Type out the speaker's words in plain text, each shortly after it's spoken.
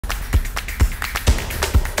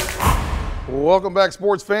Welcome back,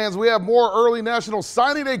 sports fans. We have more early National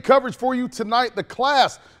Signing Day coverage for you tonight. The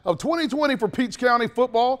class of 2020 for Peach County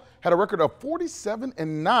football had a record of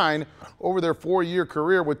 47-9 over their four-year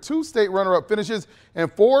career with 2 state runner-up finishes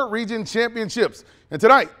and 4 region championships. And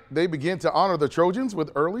tonight, they begin to honor the Trojans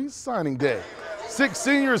with early signing day. 6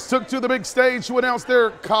 seniors took to the big stage to announce their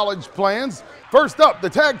college plans. First up, the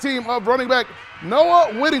tag team of running back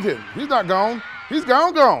Noah Whittington. He's not gone. He's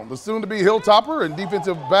gone. The soon-to-be Hilltopper and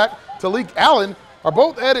defensive back Talik Allen are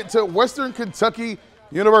both headed to Western Kentucky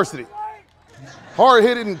University.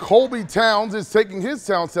 Hard-hitting Colby Towns is taking his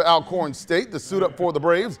talents to Alcorn State to suit up for the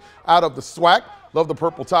Braves out of the SWAC. Love the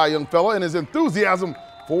purple tie young fella and his enthusiasm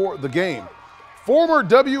for the game. Former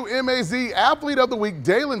WMAZ Athlete of the Week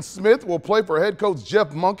Dalen Smith will play for head coach Jeff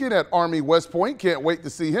Monken at Army West Point. Can't wait to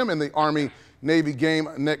see him in the Army-Navy game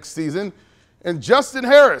next season. And Justin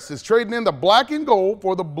Harris is trading in the black and gold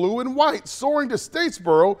for the blue and white, soaring to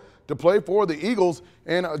Statesboro to play for the Eagles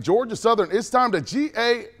and Georgia Southern. It's time to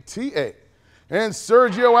GATA. And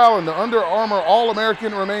Sergio Allen, the Under Armour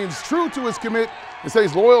All-American, remains true to his commit and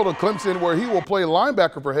stays loyal to Clemson, where he will play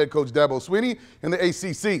linebacker for head coach Dabo Swinney in the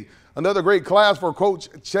ACC. Another great class for Coach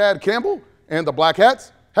Chad Campbell and the Black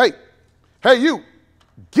Hats. Hey, you,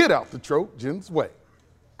 get out the Trojans' way.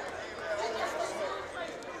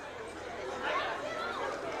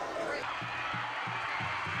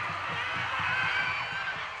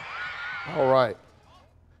 All right.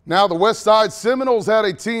 Now the West Side Seminoles had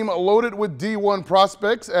a team loaded with D1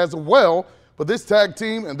 prospects as well, but this tag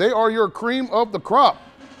team, and they are your cream of the crop.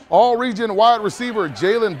 All-region wide receiver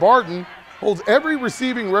Jalen Barton holds every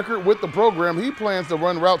receiving record with the program. He plans to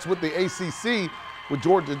run routes with the ACC with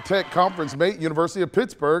Georgia Tech conference mate University of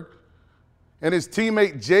Pittsburgh. And his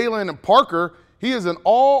teammate Jalen Parker, he is an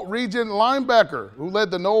all-region linebacker who led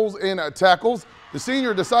the Noles in tackles. The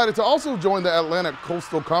senior decided to also join the Atlantic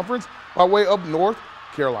Coastal Conference by way of North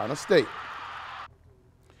Carolina State.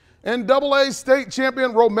 And AA state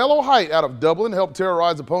champion Romello Height out of Dublin helped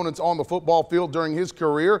terrorize opponents on the football field during his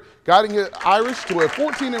career, guiding his Irish to a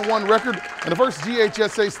 14-1 record and the first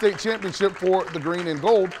GHSA state championship for the green and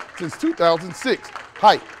gold since 2006.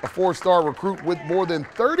 Height, a 4-star recruit with more than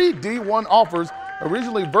 30 D1 offers,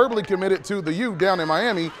 originally verbally committed to the U down in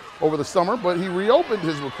Miami over the summer, but he reopened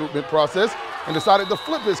his recruitment process and decided to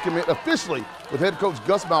flip his commit officially with head coach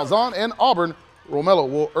Gus Malzahn and Auburn. Romello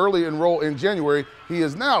will early enroll in January. He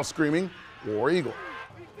is now screaming War Eagle.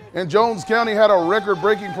 And Jones County had a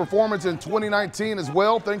record-breaking performance in 2019 as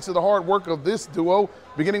well, thanks to the hard work of this duo,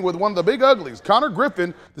 beginning with one of the big uglies. Connor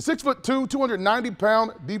Griffin, the 6'2",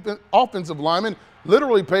 290-pound offensive lineman,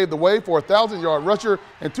 literally paved the way for a 1,000-yard rusher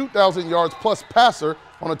and 2,000 yards plus passer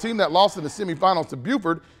on a team that lost in the semifinals to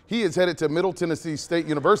Buford. He is headed to Middle Tennessee State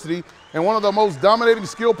University, and one of the most dominating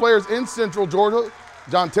skill players in Central Georgia,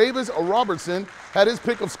 John Tavis Robertson, had his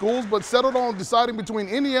pick of schools but settled on deciding between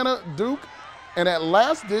Indiana, Duke, and a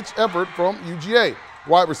last-ditch effort from UGA.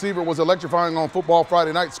 Wide receiver was electrifying on Football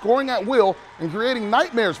Friday night, scoring at will and creating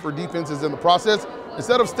nightmares for defenses in the process.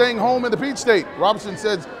 Instead of staying home in the Peach State, Robertson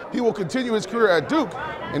says he will continue his career at Duke,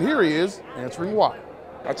 and here he is answering why.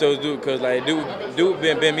 I chose Duke because Duke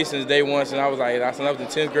been me since day one. Since I was in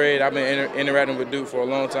 10th grade, I've been interacting with Duke for a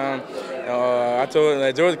long time. I told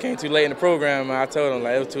him Georgia came too late in the program. I told him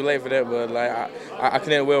it was too late for that, but I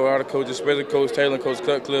connected well with all the coaches, especially Coach Taylor and Coach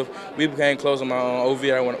Cutcliffe. We became close on my OV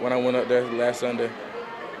when I went up there last Sunday.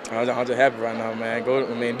 I'm just happy right now,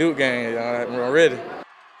 man. Duke game, I'm ready.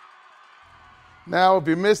 Now, if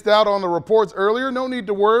you missed out on the reports earlier, no need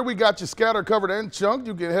to worry. We got you scattered, covered, and chunked.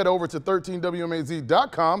 You can head over to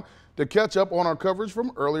 13WMAZ.com to catch up on our coverage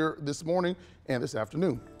from earlier this morning and this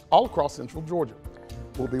afternoon, all across Central Georgia.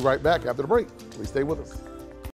 We'll be right back after the break. Please stay with us.